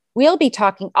We'll be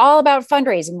talking all about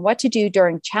fundraising, what to do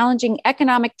during challenging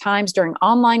economic times during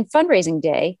Online Fundraising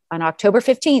Day on October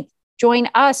 15th. Join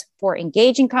us for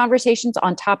engaging conversations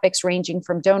on topics ranging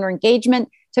from donor engagement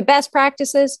to best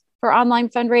practices for online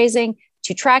fundraising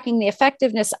to tracking the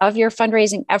effectiveness of your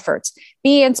fundraising efforts.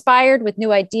 Be inspired with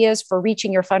new ideas for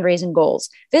reaching your fundraising goals.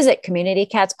 Visit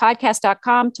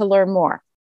communitycatspodcast.com to learn more.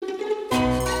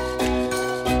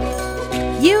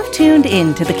 You've tuned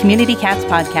in to the Community Cats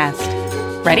Podcast.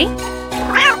 Ready?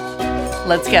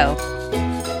 Let's go.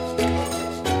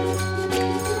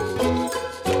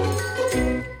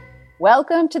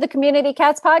 Welcome to the Community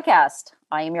Cats Podcast.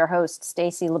 I am your host,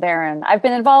 Stacy LeBaron. I've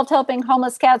been involved helping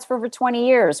homeless cats for over 20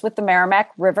 years with the Merrimack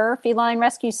River Feline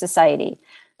Rescue Society.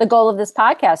 The goal of this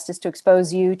podcast is to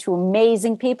expose you to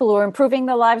amazing people who are improving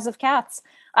the lives of cats.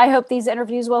 I hope these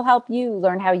interviews will help you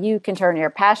learn how you can turn your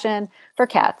passion for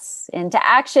cats into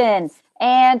action.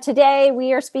 And today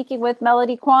we are speaking with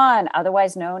Melody Kwan,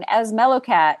 otherwise known as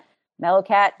MeloCat.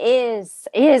 MeloCat is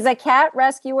a cat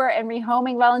rescuer and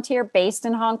rehoming volunteer based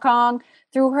in Hong Kong.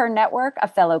 Through her network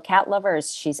of fellow cat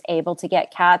lovers, she's able to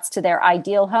get cats to their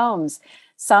ideal homes.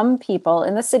 Some people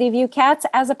in the city view cats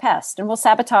as a pest and will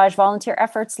sabotage volunteer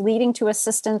efforts, leading to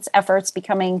assistance efforts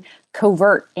becoming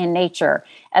covert in nature.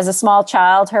 As a small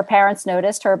child, her parents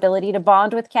noticed her ability to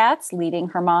bond with cats, leading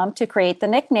her mom to create the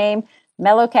nickname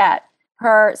MeloCat.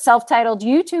 Her self-titled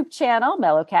YouTube channel,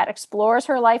 MeloCat, explores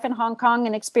her life in Hong Kong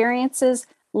and experiences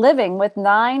living with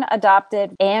 9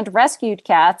 adopted and rescued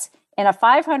cats in a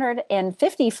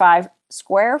 555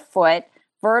 square foot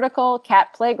vertical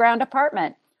cat playground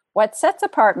apartment. What sets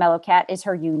apart MeloCat is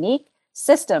her unique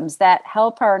systems that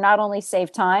help her not only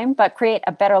save time, but create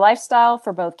a better lifestyle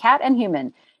for both cat and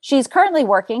human. She's currently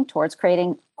working towards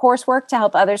creating coursework to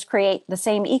help others create the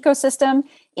same ecosystem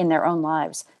in their own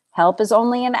lives. Help is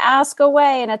only an ask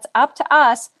away, and it's up to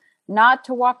us not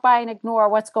to walk by and ignore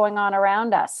what's going on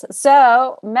around us.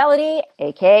 So, Melody,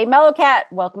 aka MeloCat,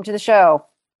 welcome to the show.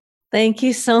 Thank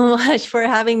you so much for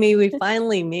having me. We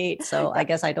finally meet. So I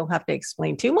guess I don't have to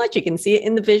explain too much. You can see it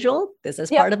in the visual. This is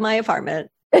part of my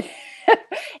apartment.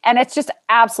 And it's just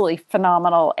absolutely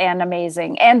phenomenal and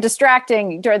amazing and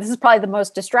distracting. This is probably the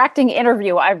most distracting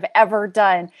interview I've ever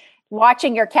done.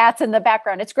 Watching your cats in the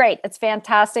background. It's great. It's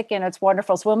fantastic and it's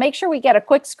wonderful. So we'll make sure we get a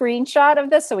quick screenshot of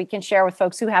this so we can share with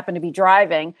folks who happen to be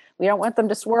driving. We don't want them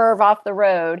to swerve off the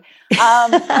road.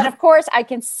 And of course, I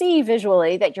can see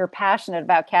visually that you're passionate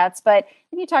about cats, but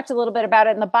you talked a little bit about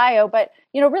it in the bio, but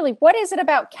really, what is it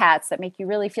about cats that make you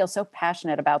really feel so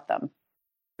passionate about them?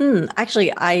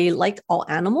 Actually, I like all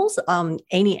animals,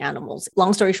 any animals.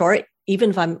 Long story short,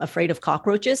 even if I'm afraid of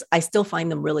cockroaches, I still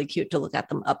find them really cute to look at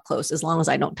them up close as long as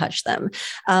I don't touch them.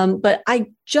 But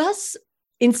I just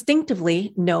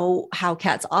instinctively know how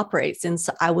cats operate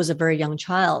since I was a very young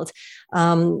child.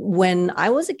 When I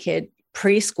was a kid,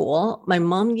 preschool, my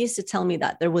mom used to tell me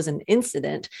that there was an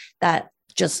incident that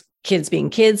just kids being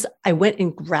kids, I went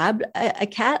and grabbed a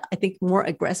cat, I think more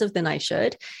aggressive than I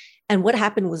should. And what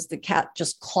happened was the cat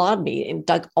just clawed me and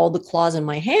dug all the claws in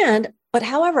my hand. But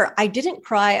however, I didn't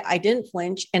cry, I didn't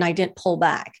flinch, and I didn't pull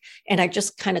back. And I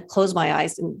just kind of closed my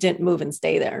eyes and didn't move and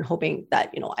stay there and hoping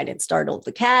that, I didn't startle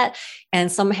the cat. And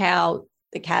somehow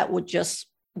the cat would just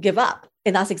give up.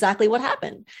 And that's exactly what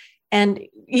happened. And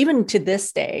even to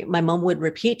this day, my mom would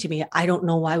repeat to me, I don't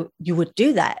know why you would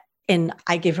do that. And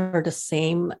I give her the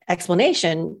same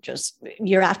explanation just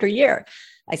year after year.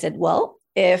 I said, well,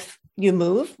 if you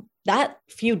move, that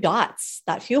few dots,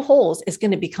 that few holes is going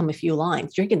to become a few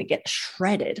lines. You're going to get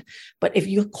shredded. But if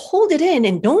you hold it in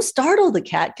and don't startle the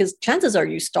cat, because chances are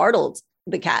you startled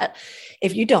the cat.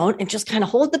 If you don't and just kind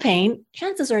of hold the pain,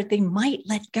 chances are they might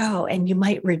let go and you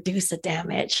might reduce the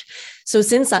damage. So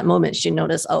since that moment, she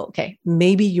noticed, oh, okay,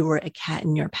 maybe you were a cat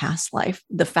in your past life.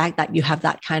 The fact that you have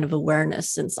that kind of awareness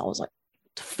since I was like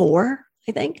 4,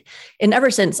 I think. And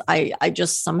ever since, I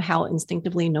just somehow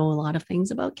instinctively know a lot of things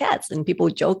about cats. And people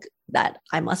joke that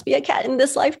I must be a cat in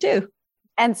this life too.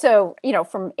 And so,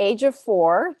 from age of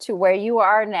 4 to where you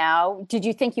are now, did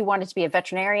you think you wanted to be a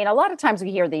veterinarian? A lot of times we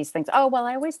hear these things. Oh, well,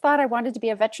 I always thought I wanted to be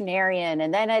a veterinarian.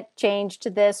 And then it changed to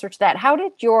this or to that. How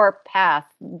did your path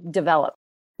develop?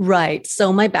 Right.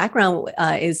 So my background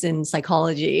is in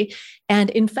psychology. And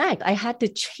in fact, I had to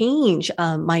change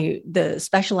the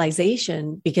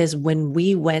specialization because when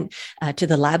we went to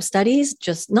the lab studies,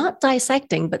 just not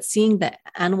dissecting, but seeing the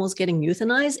animals getting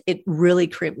euthanized, it really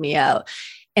creeped me out.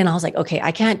 And I was like, okay,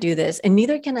 I can't do this. And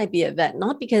neither can I be a vet,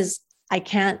 not because I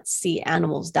can't see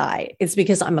animals die. It's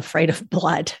because I'm afraid of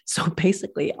blood. So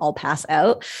basically I'll pass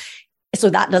out. So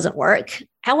that doesn't work.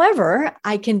 However,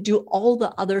 I can do all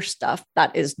the other stuff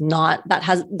that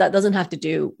doesn't have to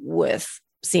do with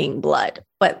seeing blood.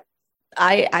 But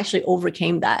I actually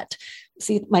overcame that.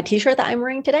 See my t-shirt that I'm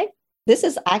wearing today? This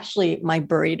is actually my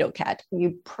burrito cat.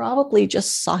 You probably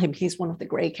just saw him. He's one of the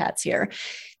gray cats here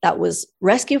that was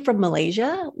rescued from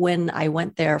Malaysia when I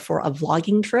went there for a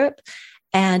vlogging trip.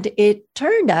 And it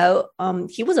turned out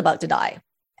he was about to die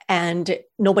and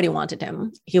nobody wanted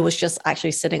him. He was just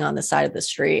actually sitting on the side of the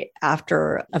street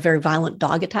after a very violent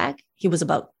dog attack. He was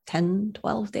about 10,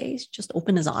 12 days, just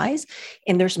opened his eyes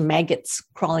and there's maggots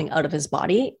crawling out of his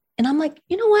body. And I'm like,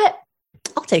 you know what?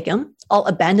 I'll take him. I'll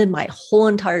abandon my whole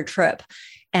entire trip.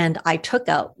 And I took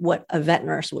out what a vet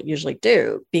nurse would usually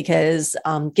do because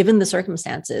given the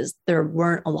circumstances, there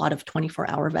weren't a lot of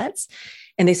 24-hour vets.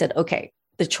 And they said, okay,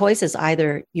 the choice is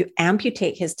either you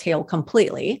amputate his tail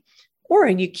completely or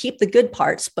you keep the good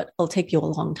parts, but it'll take you a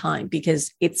long time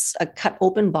because it's a cut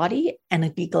open body and a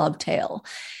degloved tail.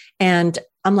 And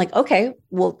I'm like, okay,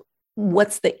 well,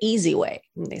 what's the easy way?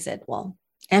 And they said, well,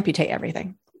 amputate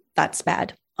everything. That's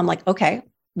bad. I'm like, okay,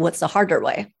 what's the harder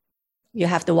way? You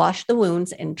have to wash the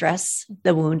wounds and dress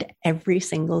the wound every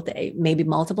single day, maybe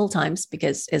multiple times,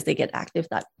 because as they get active,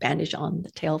 that bandage on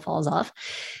the tail falls off.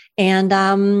 And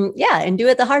and do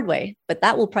it the hard way. But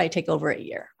that will probably take over a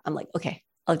year. I'm like, okay,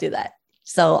 I'll do that.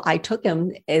 So I took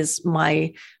him as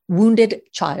my wounded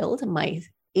child, my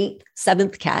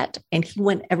 7th cat, and he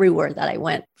went everywhere that I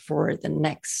went for the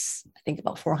next, I think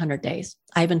about 400 days.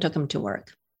 I even took him to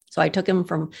work. So I took him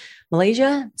from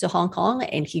Malaysia to Hong Kong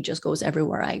and he just goes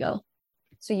everywhere I go.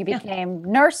 So you became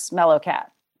Nurse MeloCat.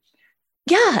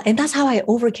 Yeah. And that's how I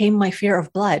overcame my fear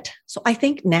of blood. So I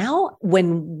think now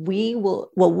when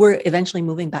we're eventually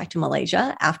moving back to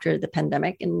Malaysia after the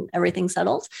pandemic and everything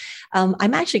settles,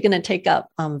 I'm actually going to take up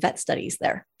vet studies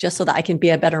there just so that I can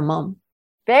be a better mom.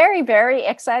 Very, very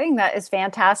exciting. That is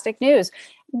fantastic news.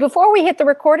 Before we hit the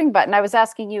recording button, I was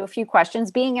asking you a few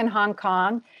questions. Being in Hong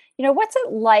Kong, what's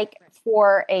it like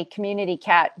for a community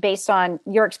cat based on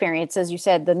your experiences? You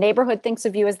said the neighborhood thinks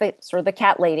of you as the sort of the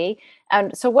cat lady.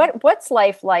 And so what's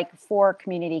life like for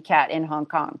community cat in Hong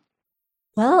Kong?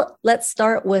 Well, let's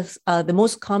start with the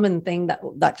most common thing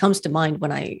that comes to mind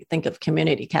when I think of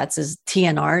community cats is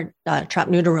TNR, trap,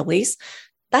 neuter, release.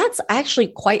 That's actually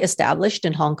quite established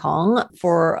in Hong Kong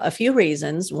for a few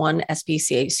reasons. One,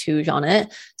 SPCA is huge on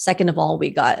it. Second of all, we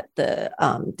got the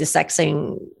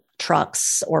desexing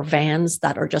trucks or vans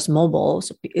that are just mobile.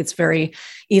 So it's very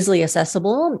easily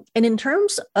accessible. And in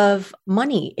terms of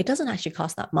money, it doesn't actually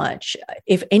cost that much.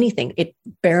 If anything, it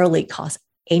barely costs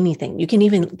anything. You can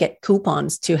even get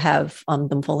coupons to have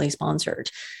them fully sponsored,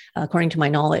 according to my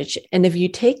knowledge. And if you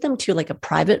take them to like a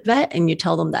private vet and you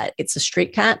tell them that it's a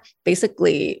street cat,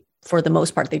 basically, for the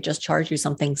most part, they just charge you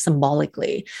something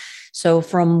symbolically. So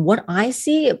from what I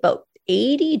see, about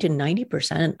 80 to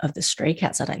 90% of the stray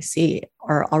cats that I see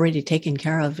are already taken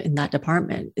care of in that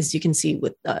department, as you can see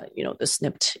with, the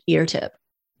snipped ear tip.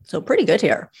 So pretty good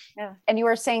here. Yeah. And you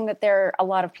were saying that there are a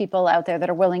lot of people out there that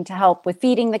are willing to help with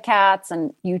feeding the cats.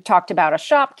 And you talked about a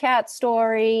shop cat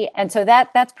story. And so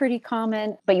that's pretty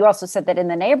common. But you also said that in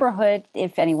the neighborhood,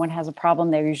 if anyone has a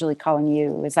problem, they're usually calling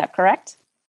you. Is that correct?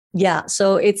 Yeah.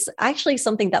 So it's actually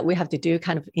something that we have to do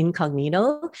kind of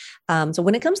incognito. So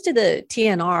when it comes to the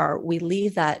TNR, we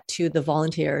leave that to the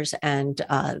volunteers and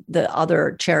the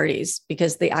other charities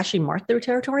because they actually mark their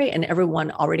territory and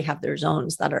everyone already have their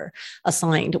zones that are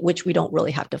assigned, which we don't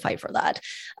really have to fight for that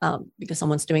because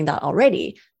someone's doing that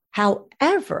already.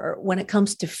 However, when it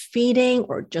comes to feeding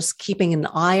or just keeping an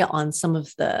eye on some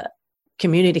of the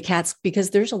community cats, because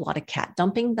there's a lot of cat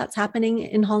dumping that's happening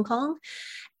in Hong Kong.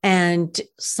 And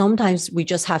sometimes we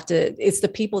just have to, it's the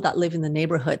people that live in the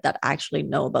neighborhood that actually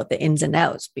know about the ins and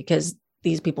outs because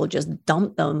these people just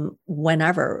dump them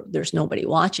whenever there's nobody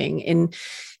watching. And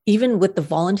even with the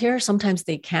volunteers, sometimes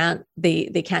they can't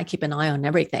keep an eye on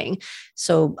everything.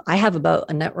 So I have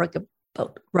about a network of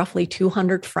about roughly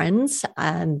 200 friends.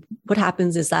 And what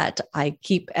happens is that I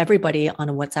keep everybody on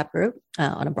a WhatsApp group,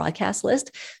 on a broadcast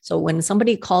list. So when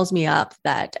somebody calls me up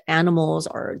that animals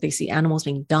or they see animals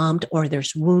being dumped or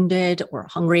there's wounded or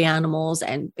hungry animals,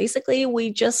 and basically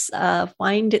we just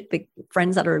find the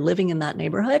friends that are living in that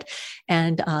neighborhood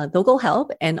and they'll go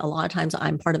help. And a lot of times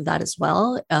I'm part of that as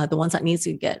well. The ones that needs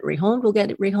to get rehomed will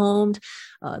get rehomed.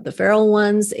 The feral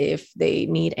ones, if they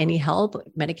need any help,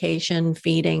 medication,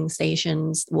 feeding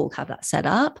stations, we'll have that set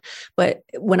up. But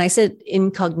when I said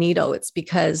incognito, it's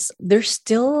because there's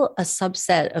still a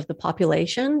subset of the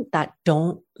population that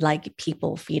don't like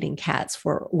people feeding cats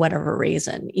for whatever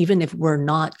reason, even if we're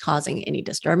not causing any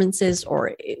disturbances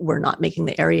or we're not making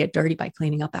the area dirty by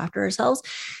cleaning up after ourselves,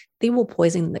 they will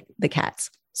poison the cats.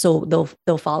 So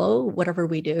they'll follow whatever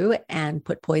we do and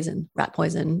put rat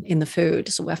poison in the food.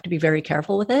 So we have to be very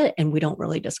careful with it. And we don't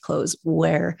really disclose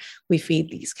where we feed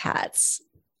these cats.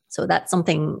 So that's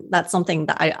something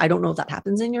that I don't know if that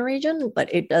happens in your region,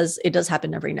 but it does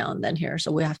happen every now and then here.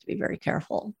 So we have to be very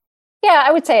careful. Yeah,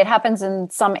 I would say it happens in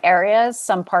some areas,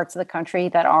 some parts of the country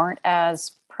that aren't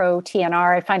as pro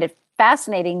TNR. I find it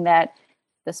fascinating that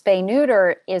the spay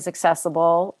neuter is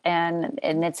accessible, and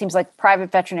it seems like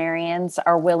private veterinarians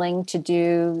are willing to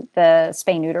do the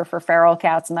spay neuter for feral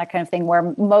cats and that kind of thing,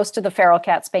 where most of the feral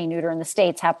cat spay neuter in the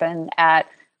States happen at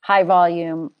high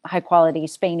volume, high quality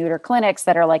spay neuter clinics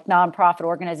that are like nonprofit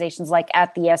organizations, like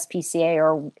at the SPCA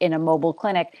or in a mobile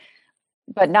clinic,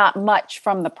 but not much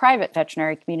from the private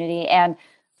veterinary community. And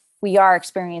we are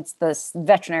experiencing this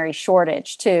veterinary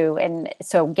shortage too. And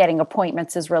so getting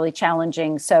appointments is really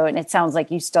challenging. So, and it sounds like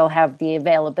you still have the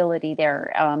availability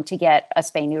there to get a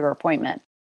spay neuter appointment.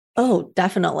 Oh,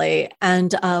 definitely.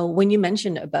 And when you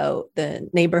mentioned about the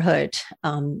neighborhood,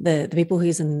 the people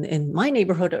who's in my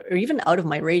neighborhood or even out of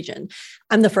my region,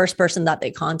 I'm the first person that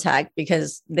they contact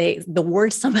because the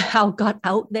word somehow got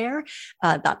out there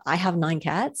that I have 9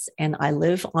 cats and I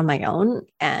live on my own.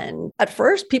 And at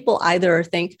first, people either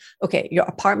think, okay, your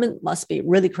apartment must be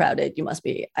really crowded. You must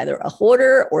be either a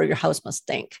hoarder or your house must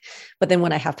stink. But then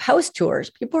when I have house tours,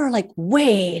 people are like,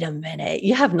 wait a minute,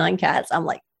 you have 9 cats. I'm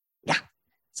like, yeah.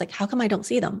 It's like, how come I don't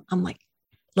see them? I'm like,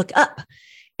 look up.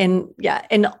 And yeah.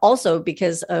 And also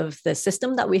because of the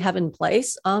system that we have in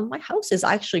place, my house is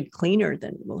actually cleaner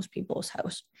than most people's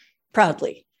house.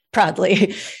 Proudly.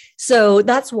 So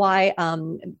that's why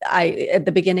at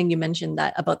the beginning, you mentioned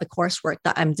that about the coursework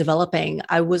that I'm developing.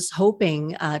 I was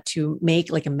hoping to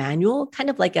make like a manual, kind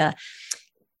of like a,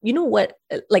 you know what,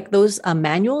 like those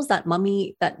manuals that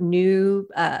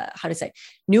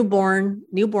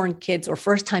newborn kids or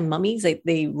first-time mummies,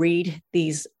 they read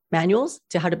these manuals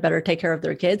to how to better take care of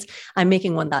their kids. I'm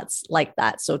making one that's like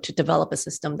that. So to develop a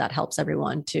system that helps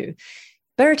everyone to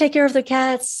better take care of their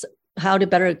cats, how to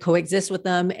better coexist with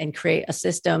them, and create a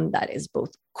system that is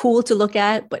both cool to look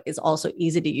at, but is also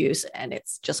easy to use. And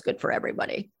it's just good for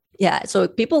everybody. Yeah. So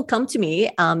people come to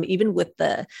me, even with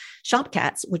the shop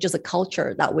cats, which is a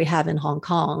culture that we have in Hong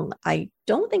Kong. I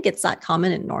don't think it's that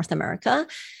common in North America.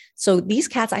 So these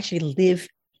cats actually live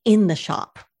in the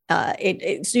shop.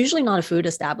 It's usually not a food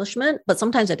establishment, but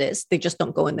sometimes it is. They just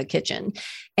don't go in the kitchen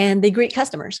and they greet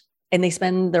customers and they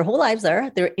spend their whole lives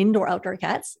there. They're indoor, outdoor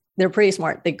cats. They're pretty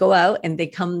smart. They go out and they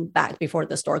come back before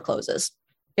the store closes.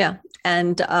 Yeah.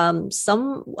 And one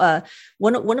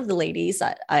of the ladies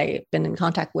that I've been in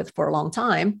contact with for a long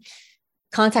time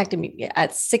contacted me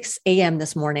at 6 a.m.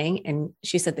 this morning. And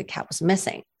she said the cat was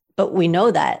missing. But we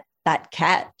know that that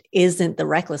cat isn't the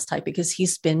reckless type because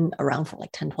he's been around for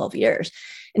like 10, 12 years.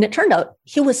 And it turned out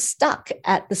he was stuck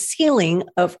at the ceiling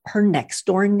of her next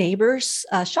door neighbor's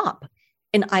shop.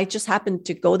 And I just happened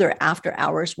to go there after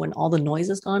hours when all the noise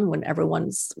is gone, when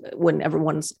everyone's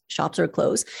shops are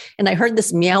closed. And I heard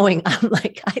this meowing. I'm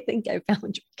like, I think I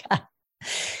found your cat.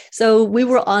 So we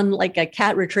were on like a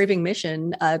cat retrieving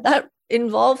mission that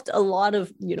involved a lot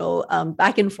of,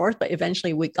 back and forth, but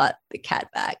eventually we got the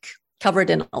cat back, covered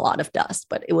in a lot of dust,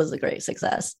 but it was a great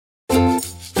success.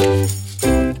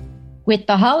 With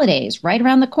the holidays right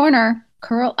around the corner,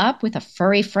 curl up with a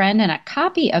furry friend and a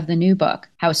copy of the new book,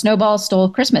 How Snowball Stole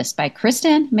Christmas by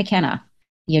Kristen McKenna.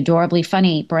 The adorably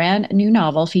funny brand new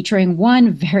novel featuring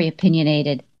one very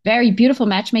opinionated, very beautiful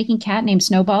matchmaking cat named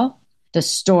Snowball. The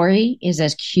story is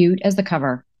as cute as the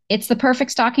cover. It's the perfect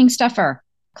stocking stuffer.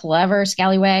 Clever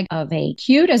scallywag of a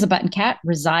cute as a button cat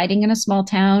residing in a small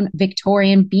town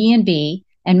Victorian B&B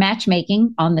and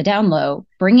matchmaking on the down low,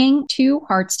 bringing 2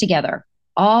 hearts together,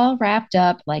 all wrapped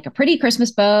up like a pretty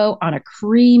Christmas bow on a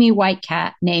creamy white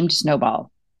cat named Snowball.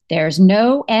 There's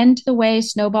no end to the way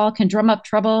Snowball can drum up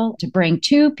trouble to bring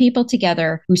 2 people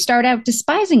together who start out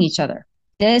despising each other.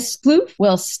 This sleuth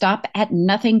will stop at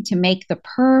nothing to make the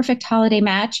perfect holiday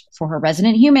match for her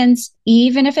resident humans,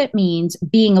 even if it means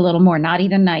being a little more naughty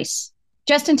than nice.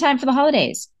 Just in time for the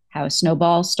holidays, How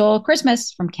Snowball Stole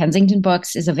Christmas from Kensington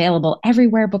Books is available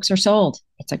everywhere books are sold.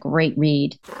 It's a great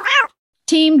read.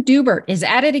 Team Dubert is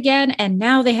at it again, and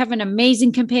now they have an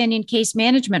amazing companion case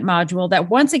management module that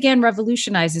once again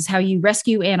revolutionizes how you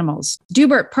rescue animals.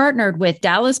 Dubert partnered with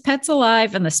Dallas Pets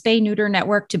Alive and the Spay Neuter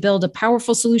Network to build a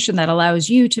powerful solution that allows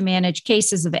you to manage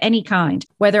cases of any kind,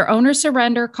 whether owner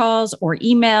surrender calls or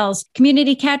emails,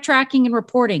 community cat tracking and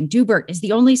reporting. Dubert is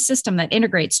the only system that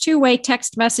integrates 2-way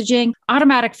text messaging,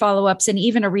 automatic follow-ups, and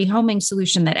even a rehoming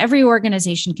solution that every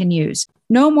organization can use.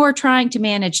 No more trying to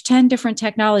manage 10 different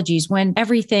technologies when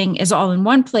everything is all in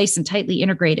one place and tightly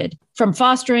integrated. From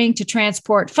fostering to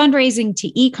transport, fundraising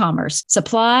to e-commerce,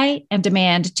 supply and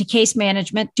demand to case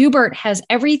management, Dubert has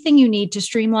everything you need to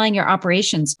streamline your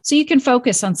operations so you can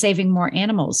focus on saving more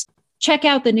animals. Check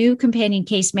out the new companion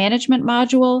case management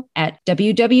module at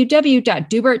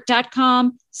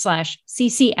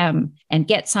www.dubert.com/CCM and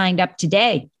get signed up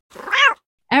today.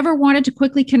 Ever wanted to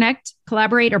quickly connect,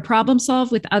 collaborate, or problem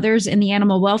solve with others in the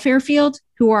animal welfare field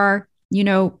who are,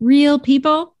 real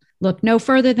people? Look no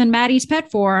further than Maddie's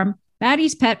Pet Forum.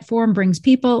 Maddie's Pet Forum brings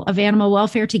people of animal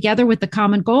welfare together with the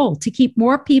common goal to keep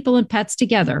more people and pets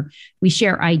together. We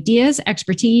share ideas,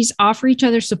 expertise, offer each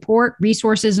other support,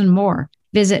 resources, and more.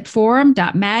 Visit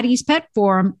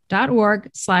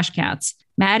forum.maddie'spetforum.org/cats.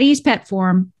 Maddie's Pet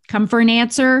Forum. Come for an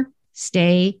answer.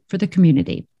 Stay for the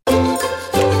community.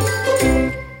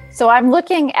 So I'm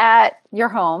looking at your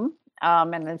home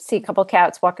and I see a couple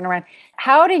cats walking around.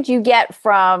 How did you get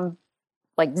from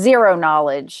like zero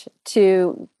knowledge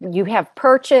to you have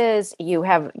perches, you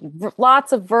have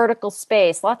lots of vertical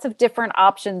space, lots of different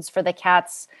options for the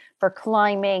cats for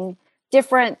climbing,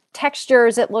 different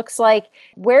textures, it looks like.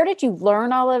 Where did you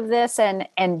learn all of this? And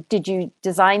did you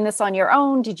design this on your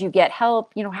own? Did you get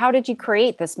help? How did you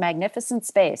create this magnificent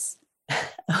space?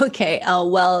 Okay.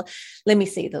 Well, let me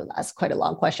see. That's quite a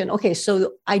long question. Okay.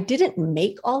 So I didn't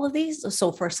make all of these.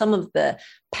 So for some of the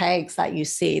pegs that you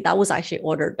see, that was actually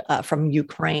ordered from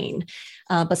Ukraine.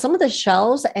 But some of the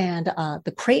shelves and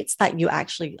the crates that you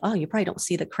probably don't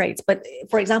see the crates. But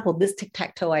for example, this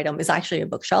tic-tac-toe item is actually a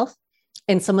bookshelf.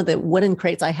 And some of the wooden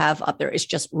crates I have up there is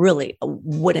just really a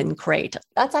wooden crate.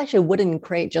 That's actually a wooden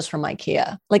crate just from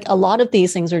IKEA. Like a lot of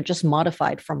these things are just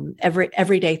modified from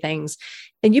everyday things.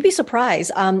 And you'd be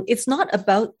surprised. It's not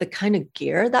about the kind of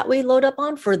gear that we load up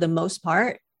on for the most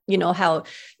part. You know how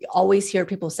you always hear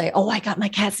people say, oh, I got my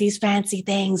cats these fancy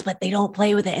things, but they don't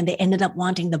play with it. And they ended up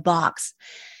wanting the box.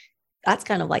 That's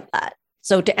kind of like that.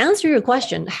 So to answer your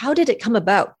question, how did it come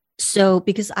about? So,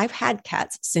 because I've had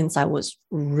cats since I was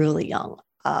really young,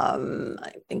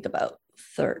 I think about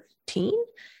 13,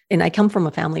 and I come from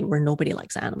a family where nobody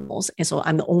likes animals. And so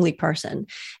I'm the only person.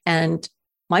 And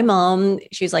my mom,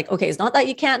 she's like, okay, it's not that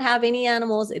you can't have any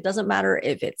animals. It doesn't matter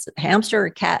if it's a hamster or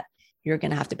a cat. You're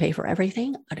going to have to pay for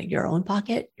everything out of your own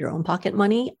pocket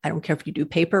money. I don't care if you do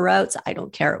paper routes. I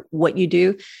don't care what you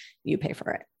do. You pay for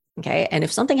it. Okay. And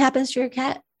if something happens to your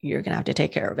cat, you're going to have to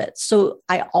take care of it. So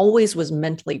I always was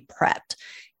mentally prepped.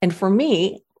 And for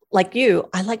me, like you,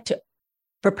 I like to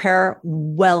prepare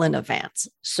well in advance.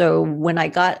 So when I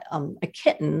got a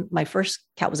kitten, my first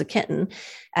cat was a kitten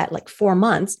at like 4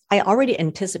 months, I already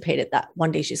anticipated that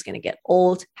one day she's going to get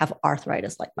old, have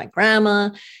arthritis like my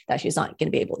grandma, that she's not going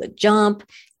to be able to jump.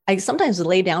 I sometimes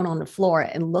lay down on the floor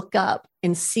and look up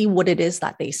and see what it is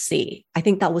that they see. I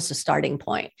think that was the starting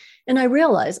point. And I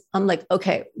realized, I'm like,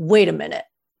 okay, wait a minute.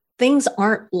 Things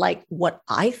aren't like what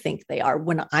I think they are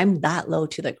when I'm that low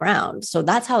to the ground. So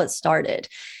that's how it started.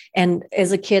 And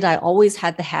as a kid, I always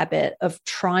had the habit of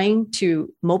trying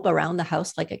to mope around the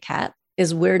house like a cat.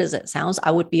 As weird as it sounds, I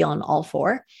would be on all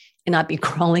four and I'd be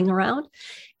crawling around.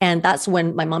 And that's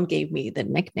when my mom gave me the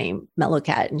nickname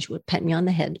MeloCat, and she would pet me on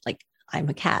the head like I'm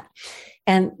a cat.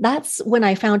 And that's when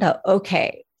I found out,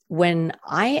 okay, when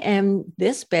I am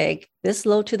this big, this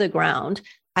low to the ground,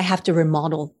 I have to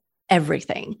remodel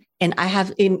everything. And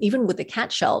even with the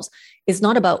cat shelves, it's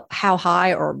not about how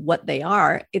high or what they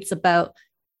are. It's about,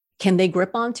 can they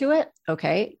grip onto it?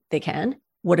 Okay, they can.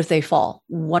 What if they fall?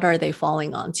 What are they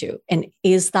falling onto? And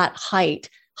is that height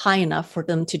high enough for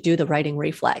them to do the riding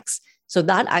reflex? So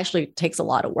that actually takes a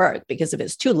lot of work, because if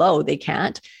it's too low, they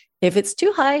can't. If it's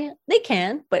too high, they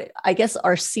can, but I guess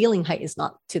our ceiling height is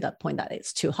not to that point that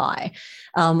it's too high.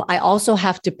 I also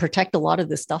have to protect a lot of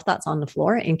the stuff that's on the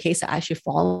floor in case I actually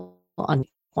fall on the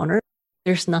corner.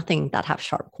 There's nothing that have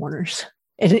sharp corners.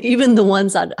 And even the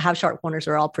ones that have sharp corners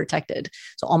are all protected.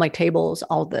 So all my tables,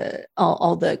 all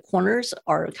the corners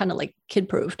are kind of like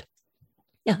kid-proofed.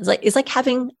 Yeah, it's like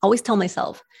having, I always tell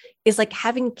myself, it's like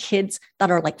having kids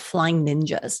that are like flying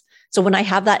ninjas. So when I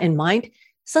have that in mind,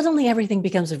 suddenly everything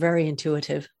becomes very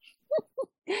intuitive.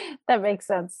 That makes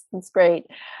sense. That's great.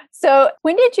 So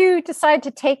when did you decide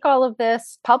to take all of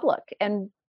this public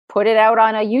and put it out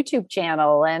on a YouTube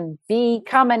channel and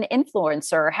become an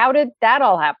influencer? How did that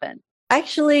all happen?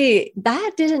 Actually,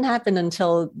 that didn't happen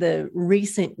until the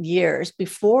recent years.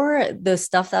 Before, the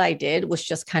stuff that I did was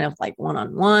just kind of like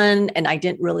one-on-one, and I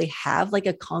didn't really have like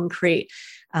a concrete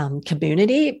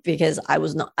community because I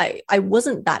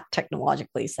wasn't that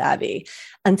technologically savvy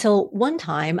until one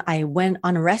time I went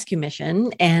on a rescue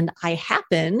mission and I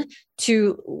happened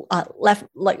to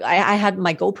I had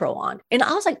my GoPro on and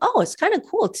I was like, oh, it's kind of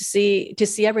cool to see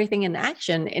everything in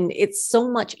action. And it's so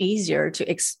much easier to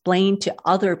explain to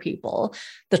other people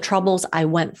the troubles I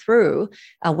went through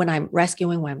when I'm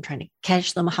rescuing, when I'm trying to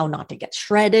catch them, how not to get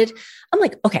shredded. I'm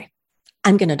like, okay,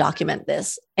 I'm going to document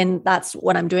this. And that's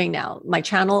what I'm doing now. My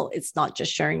channel, it's not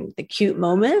just sharing the cute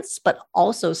moments, but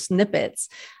also snippets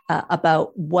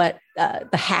about what the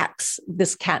hacks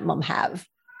this cat mom have.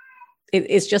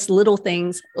 It's just little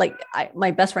things. Like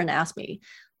my best friend asked me,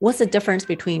 what's the difference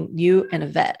between you and a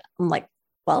vet? I'm like,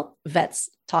 well, vets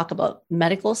talk about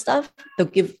medical stuff. They'll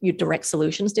give you direct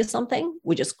solutions to something,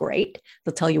 which is great.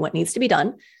 They'll tell you what needs to be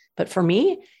done. But for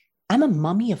me, I'm a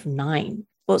mummy of 9.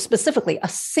 Well, specifically a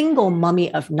single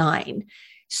mummy of 9.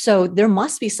 So there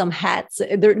must be some hacks,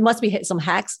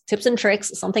 tips and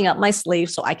tricks, something up my sleeve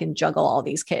so I can juggle all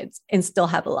these kids and still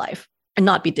have a life and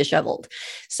not be disheveled.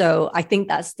 So I think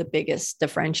that's the biggest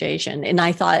differentiation. And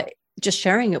I thought just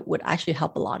sharing it would actually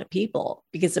help a lot of people,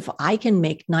 because if I can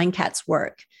make 9 cats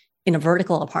work in a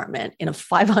vertical apartment, in a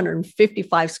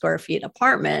 555 square feet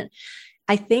apartment,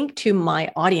 I think to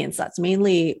my audience, that's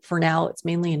mainly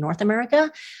in North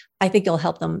America, I think it'll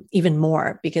help them even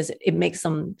more because it makes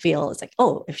them feel it's like,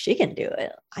 oh, if she can do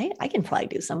it, I can probably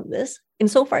do some of this.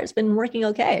 And so far it's been working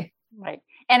okay. Right.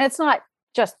 And it's not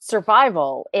just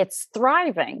survival, it's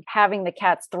thriving, having the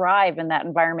cats thrive in that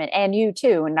environment and you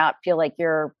too, and not feel like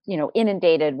you're,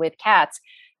 inundated with cats.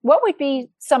 What would be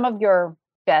some of your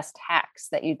best hacks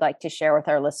that you'd like to share with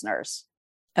our listeners?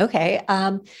 Okay.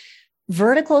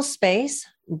 Vertical space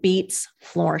beats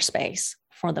floor space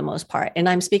for the most part. And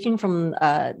I'm speaking from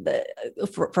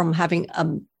having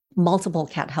multiple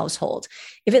cat household.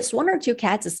 If it's 1 or 2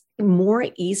 cats, it's more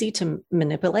easy to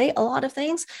manipulate a lot of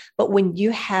things. But when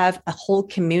you have a whole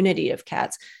community of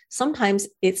cats, sometimes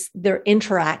it's their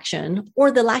interaction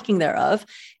or the lacking thereof,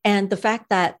 and the fact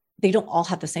that they don't all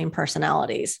have the same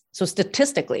personalities. So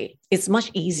statistically, it's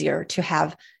much easier to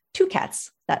have 2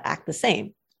 cats that act the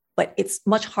same, but it's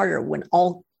much harder when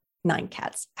all 9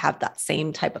 cats have that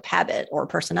same type of habit or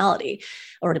personality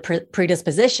or the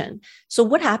predisposition. So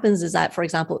what happens is that, for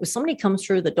example, if somebody comes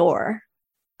through the door,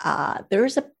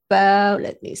 there's about,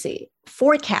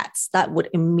 4 cats that would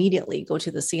immediately go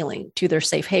to the ceiling to their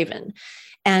safe haven.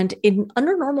 And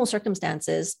under normal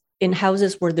circumstances, in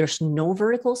houses where there's no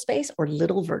vertical space or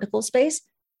little vertical space,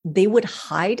 they would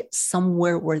hide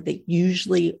somewhere where they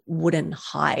usually wouldn't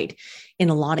hide in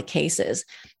a lot of cases.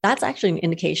 That's actually an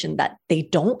indication that they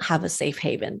don't have a safe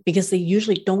haven because they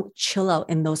usually don't chill out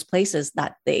in those places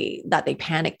that they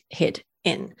panic hid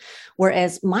in.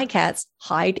 Whereas my cats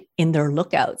hide in their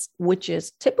lookouts, which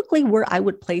is typically where I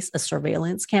would place a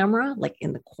surveillance camera, like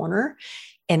in the corner,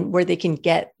 and where they can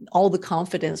get all the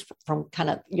confidence from kind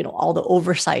of, all the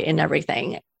oversight and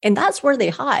everything. And that's where they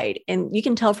hide. And you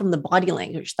can tell from the body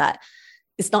language that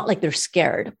it's not like they're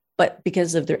scared, but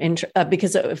because of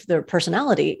their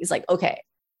personality, it's like, okay,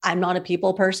 I'm not a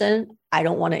people person. I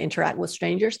don't want to interact with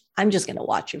strangers. I'm just going to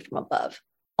watch you from above.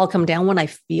 I'll come down when I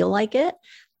feel like it,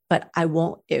 but I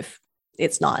won't if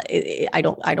it's not. I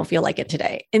don't feel like it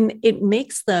today. And it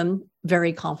makes them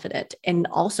very confident and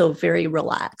also very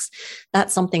relaxed.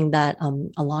 That's something that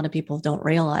a lot of people don't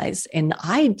realize. And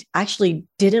I actually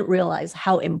didn't realize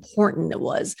how important it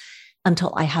was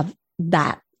until I have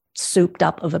that souped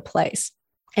up of a place.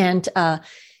 And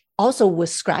also with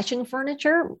scratching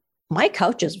furniture, my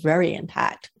couch is very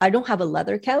intact. I don't have a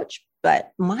leather couch,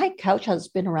 but my couch has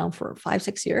been around for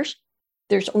 5-6 years.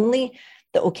 There's only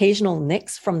the occasional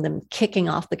nicks from them kicking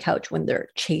off the couch when they're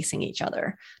chasing each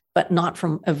other, but not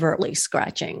from overtly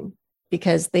scratching,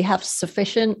 because they have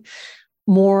sufficient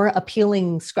more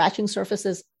appealing scratching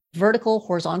surfaces, vertical,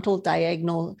 horizontal,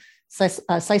 diagonal,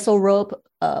 sisal rope,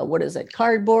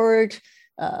 cardboard,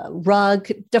 rug,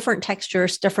 different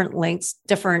textures, different lengths,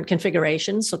 different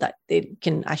configurations, so that they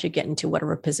can actually get into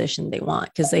whatever position they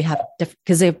want, because they have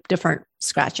different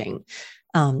scratching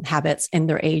habits and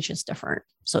their age is different.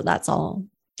 So that's all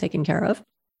taken care of.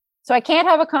 So I can't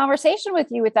have a conversation with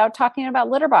you without talking about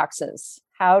litter boxes.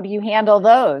 How do you handle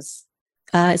those?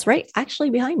 It's right actually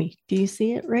behind me. Do you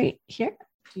see it right here?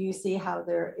 Do you see how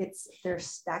they're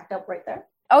stacked up right there?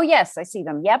 Oh, yes, I see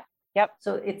them. Yep.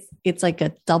 So it's like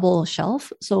a double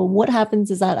shelf. So what happens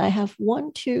is that I have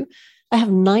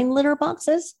 9 litter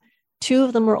boxes. 2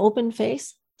 of them are open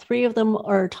face. 4 of them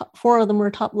are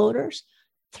top loaders.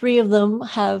 3 of them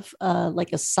have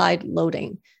like a side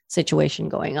loading situation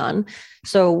going on.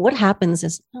 So what happens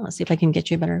is, let's see if I can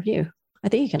get you a better view. I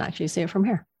think you can actually see it from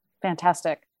here.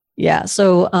 Fantastic. Yeah.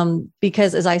 So,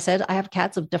 because as I said, I have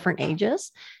cats of different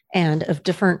ages and of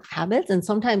different habits. And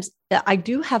sometimes I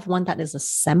do have one that is a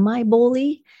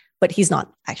semi-bully, but he's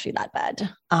not actually that bad.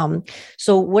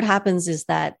 So what happens is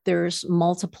that there's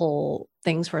multiple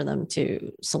things for them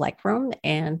to select from,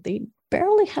 and they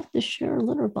barely have to share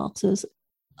litter boxes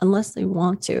unless they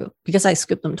want to, because I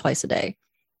scoop them twice a day.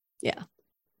 Yeah.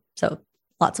 So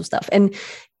lots of stuff. And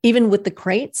even with the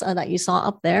crates that you saw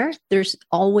up there, there's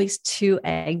always 2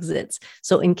 exits.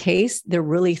 So in case they're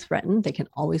really threatened, they can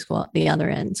always go out the other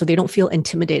end. So they don't feel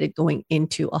intimidated going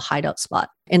into a hideout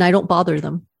spot. And I don't bother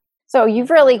them. So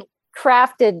you've really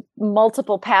crafted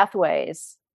multiple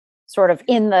pathways sort of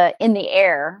in the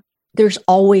air. There's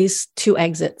always 2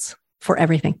 exits for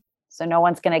everything. So no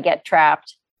one's going to get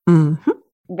trapped. Mm-hmm.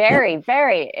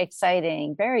 Very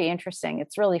exciting. Very interesting.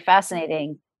 It's really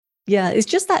fascinating. Yeah, it's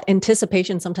just that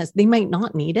anticipation. Sometimes they might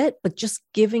not need it, but just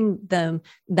giving them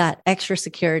that extra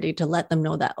security to let them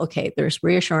know that, okay, there's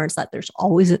reassurance that there's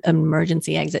always an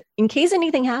emergency exit in case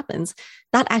anything happens.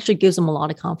 That actually gives them a lot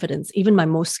of confidence. Even my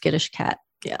most skittish cat,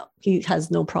 yeah, he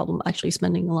has no problem actually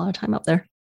spending a lot of time up there.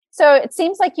 So it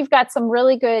seems like you've got some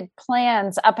really good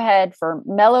plans up ahead for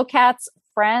MeloCat's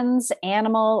friends,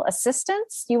 animal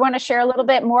assistants. Do you want to share a little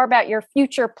bit more about your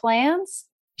future plans?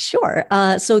 Sure.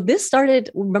 So this started,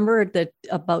 remember the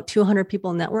about 200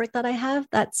 people network that I have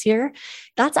that's here?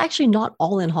 That's actually not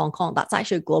all in Hong Kong. That's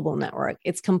actually a global network.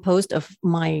 It's composed of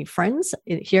my friends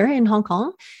here in Hong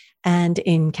Kong and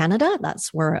in Canada.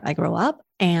 That's where I grew up.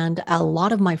 And a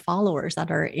lot of my followers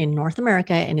that are in North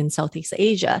America and in Southeast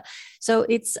Asia. So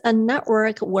it's a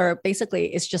network where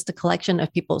basically it's just a collection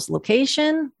of people's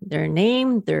location, their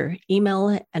name, their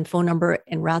email and phone number,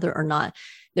 and whether or not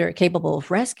they're capable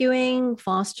of rescuing,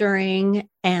 fostering,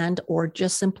 and or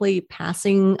just simply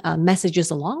passing messages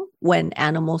along when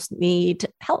animals need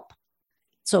help.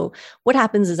 So what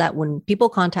happens is that when people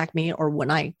contact me or when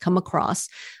I come across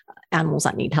animals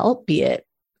that need help, be it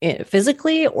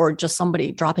physically or just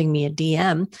somebody dropping me a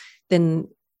DM, then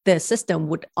the system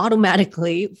would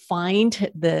automatically find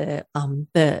the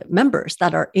members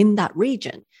that are in that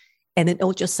region, and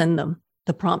it'll just send them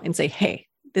the prompt and say, hey,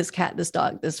 this cat, this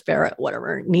dog, this ferret,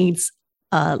 whatever, needs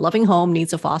a loving home,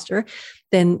 needs a foster.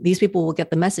 Then these people will get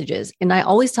the messages. And I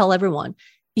always tell everyone,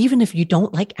 even if you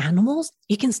don't like animals,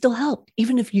 you can still help.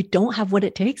 Even if you don't have what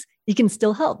it takes, you can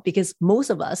still help, because most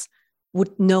of us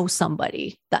would know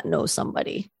somebody that knows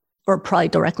somebody, or probably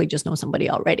directly just know somebody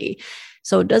already.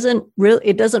 So it doesn't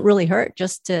really hurt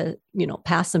just to,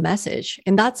 pass the message.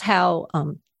 And that's how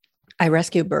I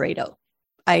rescued Burrito.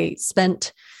 I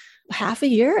spent half a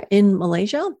year in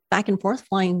Malaysia, back and forth,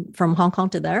 flying from Hong Kong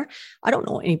to there. I don't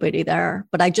know anybody there,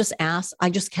 but I just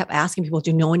kept asking people,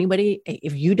 do you know anybody?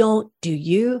 If you don't, do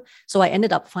you? So I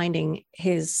ended up finding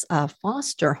his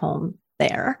foster home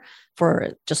there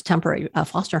for just temporary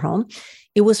foster home.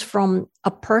 It was from a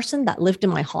person that lived in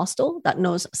my hostel that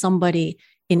knows somebody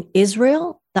in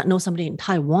Israel, that knows somebody in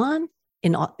Taiwan,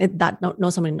 that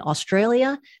knows somebody in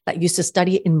Australia, that used to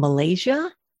study in Malaysia,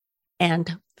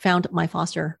 and found my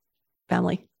foster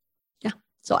family. Yeah.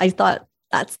 So I thought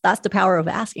that's the power of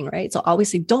asking, right? So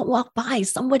obviously don't walk by.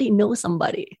 Somebody knows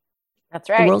somebody. That's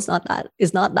right. The world's not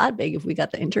that big if we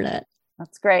got the internet.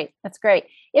 That's great. That's great.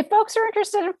 If folks are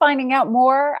interested in finding out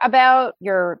more about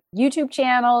your YouTube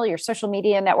channel, your social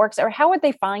media networks, or how would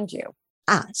they find you?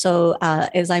 So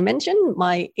as I mentioned,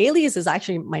 my alias is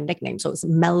actually my nickname. So it's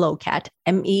MeloCat,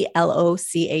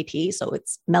 MELOCAT. So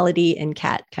it's melody and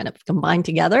cat kind of combined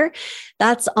together.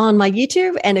 That's on my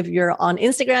YouTube. And if you're on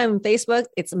Instagram and Facebook,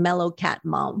 it's MeloCat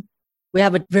Mom. We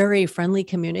have a very friendly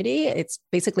community. It's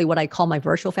basically what I call my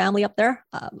virtual family up there.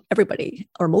 Everybody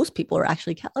or most people are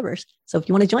actually cat lovers. So if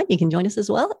you want to join, you can join us as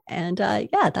well. And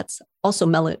that's also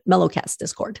MeloCat's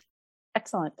Discord.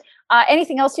 Excellent.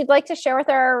 Anything else you'd like to share with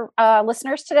our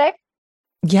listeners today?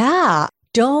 Yeah.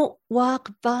 Don't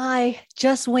walk by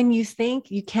just when you think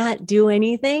you can't do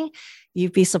anything.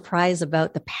 You'd be surprised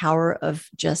about the power of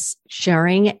just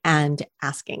sharing and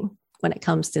asking when it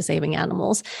comes to saving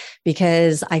animals.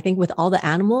 Because I think with all the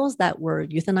animals that we're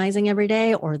euthanizing every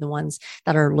day, or the ones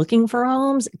that are looking for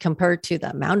homes, compared to the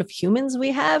amount of humans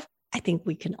we have, I think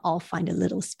we can all find a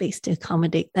little space to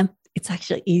accommodate them. It's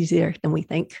actually easier than we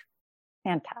think.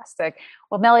 Fantastic.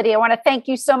 Well, Melody, I want to thank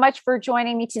you so much for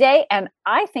joining me today. And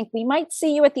I think we might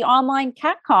see you at the online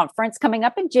cat conference coming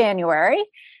up in January.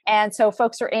 And so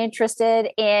folks are interested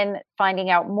in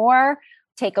finding out more,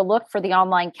 take a look for the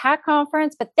online cat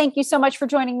conference. But thank you so much for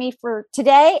joining me for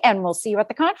today, and we'll see you at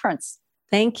the conference.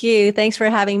 Thank you. Thanks for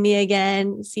having me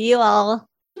again. See you all.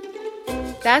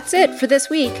 That's it for this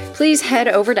week. Please head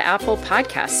over to Apple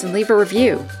Podcasts and leave a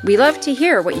review. We love to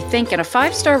hear what you think, and a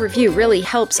 5-star review really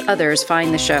helps others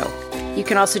find the show. You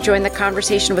can also join the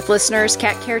conversation with listeners,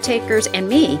 cat caretakers, and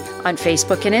me on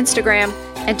Facebook and Instagram.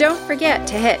 And don't forget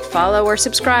to hit follow or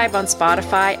subscribe on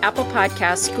Spotify, Apple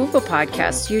Podcasts, Google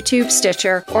Podcasts, YouTube,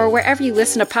 Stitcher, or wherever you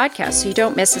listen to podcasts so you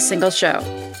don't miss a single show.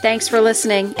 Thanks for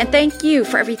listening, and thank you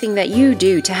for everything that you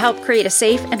do to help create a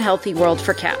safe and healthy world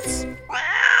for cats.